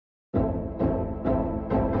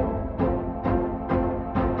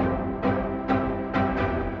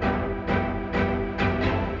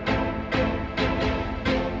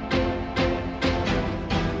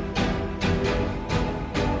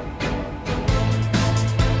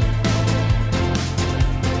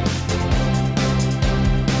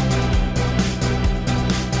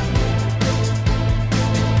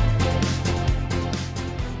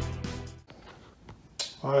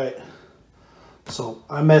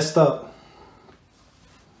I messed up.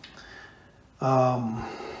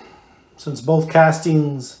 Since both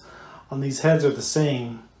castings on these heads are the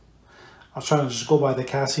same, I was trying to just go by the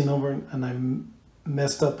casting number, and I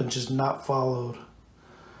messed up and just not followed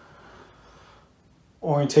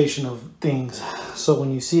orientation of things. So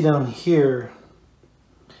when you see down here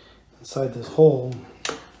inside this hole,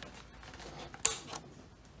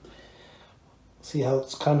 see how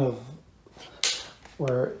it's kind of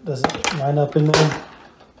where it doesn't line up in there?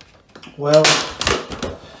 Well,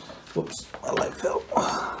 whoops, my leg fell.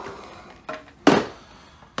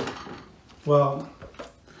 Well,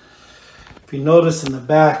 if you notice in the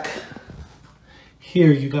back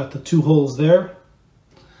here, you got the 2 holes there.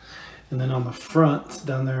 And then on the front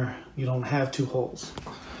down there, you don't have 2 holes.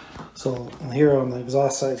 So here on the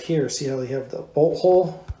exhaust side here, see how you have the bolt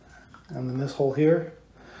hole and then this hole here?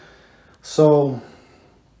 So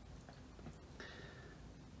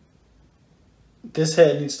this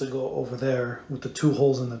head needs to go over there with the 2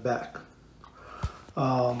 holes in the back.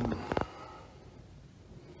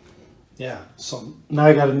 Yeah, so now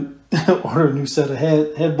I got to order a new set of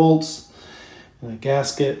head bolts and a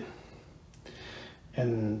gasket,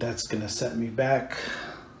 and that's gonna set me back,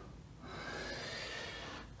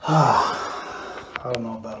 I don't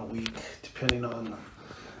know, about a week, depending on.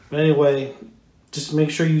 But anyway, just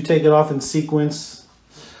make sure you take it off in sequence,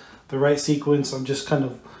 the right sequence. I'm just kind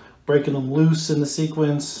of breaking them loose in the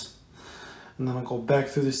sequence, and then I'll go back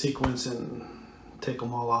through the sequence and take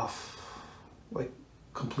them all off, like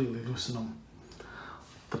completely loosen them.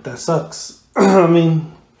 But that sucks. I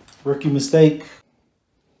mean, rookie mistake.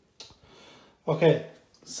 Okay,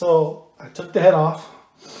 so I took the head off,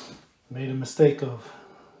 made a mistake of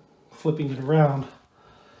flipping it around.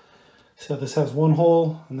 So this has 1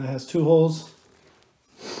 hole and that has 2 holes.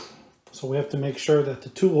 So we have to make sure that the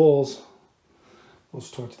 2 holes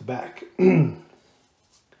goes towards the back.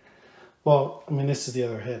 Well, I mean, this is the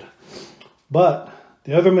other head. But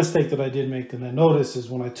the other mistake that I did make and I noticed is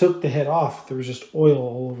when I took the head off, there was just oil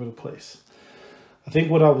all over the place. I think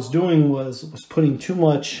what I was doing was putting too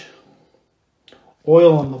much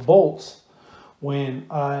oil on the bolts when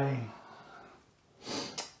I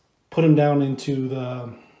put them down into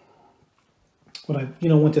the, when I,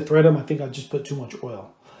 went to thread them. I think I just put too much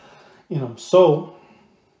oil, so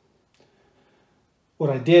what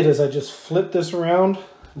I did is I just flipped this around,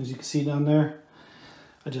 as you can see down there.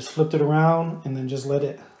 I just flipped it around and then just let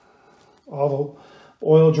it, all the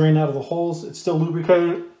oil drain out of the holes. It's still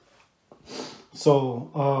lubricated.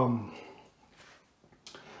 So I'm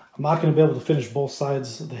not going to be able to finish both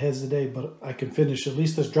sides of the heads today, but I can finish at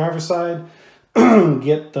least this driver's side,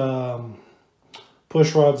 get the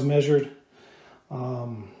push rods measured,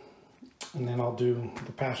 and then I'll do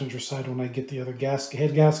the passenger side when I get the other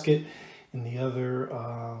head gasket and the other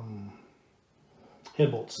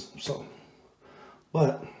head bolts. So,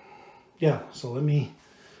 but yeah, so that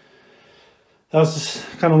was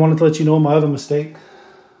just kind of wanted to let you know my other mistake.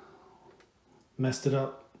 Messed it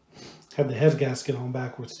up. Had the head gasket on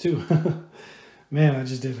backwards too. Man, I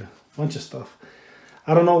just did a bunch of stuff.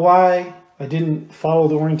 I don't know why I didn't follow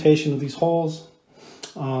the orientation of these holes.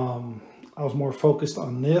 I was more focused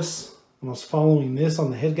on this, and I was following this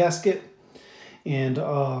on the head gasket. And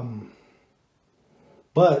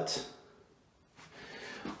but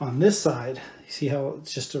on this side, you see how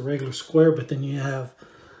it's just a regular square, but then you have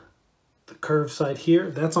the curved side here.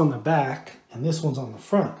 That's on the back, and this one's on the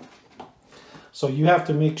front. So you have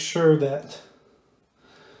to make sure that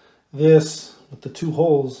this, with the 2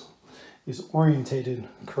 holes, is orientated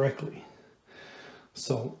correctly.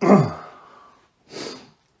 So,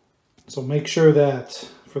 so make sure that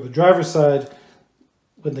for the driver's side,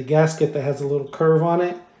 with the gasket that has a little curve on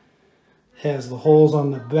it, has the holes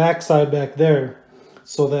on the back side back there,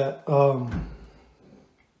 so that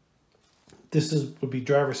would be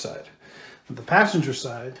driver's side. And the passenger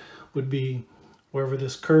side would be wherever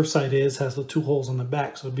this curved side has the 2 holes on the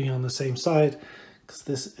back, so it'd be on the same side, because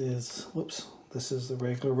this is, whoops, this is the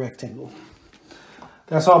regular rectangle.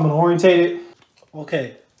 That's how I'm going to orientate it.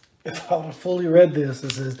 Okay, if I would have fully read this,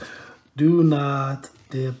 it says, do not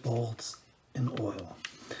dip bolts in oil.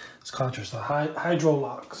 It's called just a hydro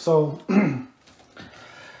lock. So,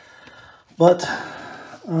 but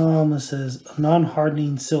it says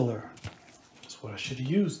non-hardening sealer. That's what I should have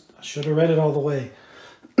used. I should have read it all the way.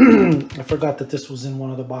 I forgot that this was in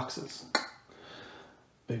one of the boxes.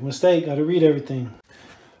 Big mistake, got to read everything.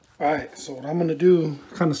 All right, so what I'm going to do,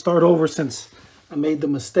 kind of start over since I made the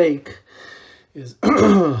mistake, is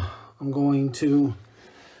I'm going to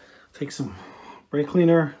take some brake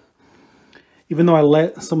cleaner. Even though I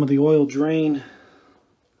let some of the oil drain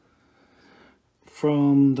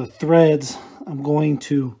from the threads I'm going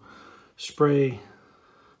to spray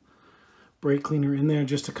brake cleaner in there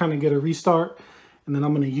just to kind of get a restart. And then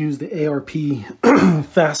I'm going to use the ARP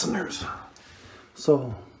fasteners.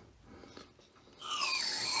 So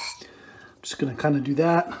I'm just going to kind of do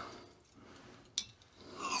that.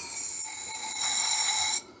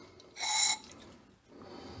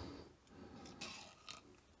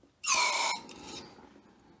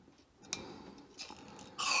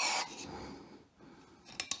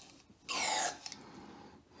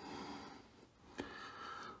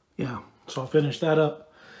 Yeah, so I'll finish that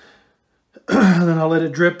up and then I'll let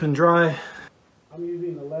it drip and dry. I'm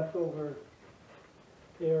using the leftover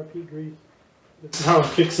ARP grease. This is how I'm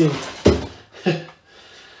fixing the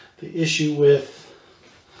issue with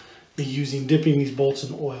me dipping these bolts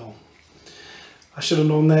in oil. I should have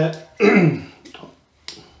known that.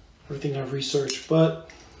 Everything I've researched,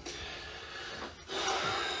 but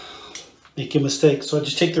make a mistake. So I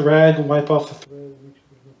just take the rag and wipe off the thread.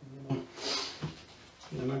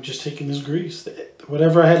 And I'm just taking this grease,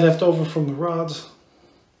 whatever I had left over from the rods,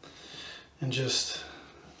 and just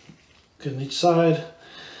get on each side,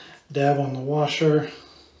 dab on the washer.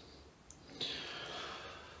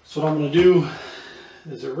 So what I'm going to do,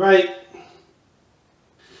 is it right?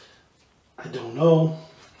 I don't know.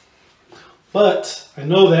 But I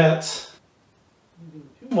know that using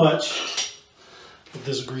too much of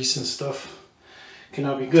this grease and stuff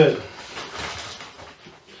cannot be good.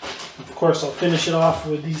 Of course, I'll finish it off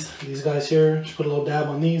with these guys here. Just put a little dab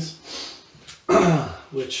on these,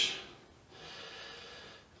 which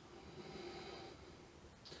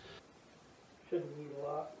shouldn't need a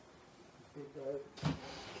lot.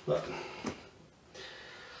 But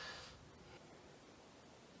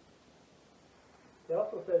they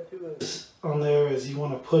also said too is on there is you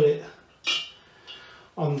want to put it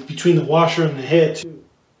on between the washer and the head too.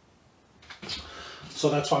 So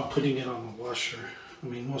that's why I'm putting it on the washer. I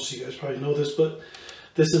mean, most of you guys probably know this, but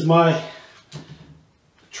this is my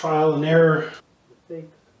trial and error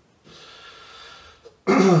mistakes.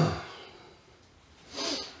 And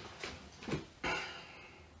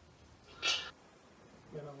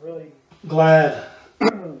I'm really glad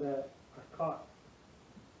that I caught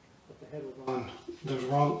that the head was on. There's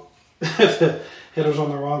wrong. The head was on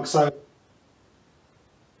the wrong side.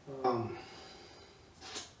 I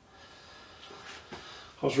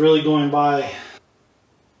was really going by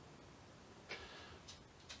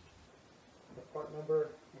the part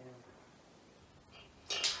number,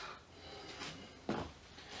 and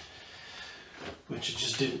which it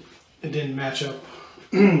just didn't match up.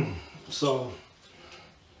 So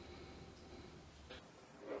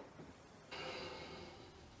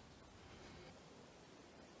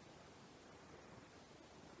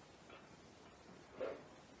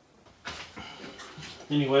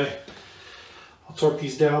anyway, I'll torque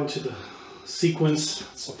these down to the sequence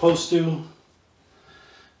it's supposed to,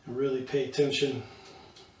 and really pay attention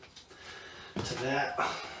to that.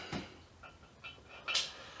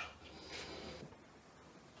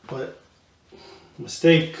 But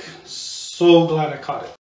mistake, so glad I caught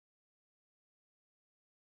it.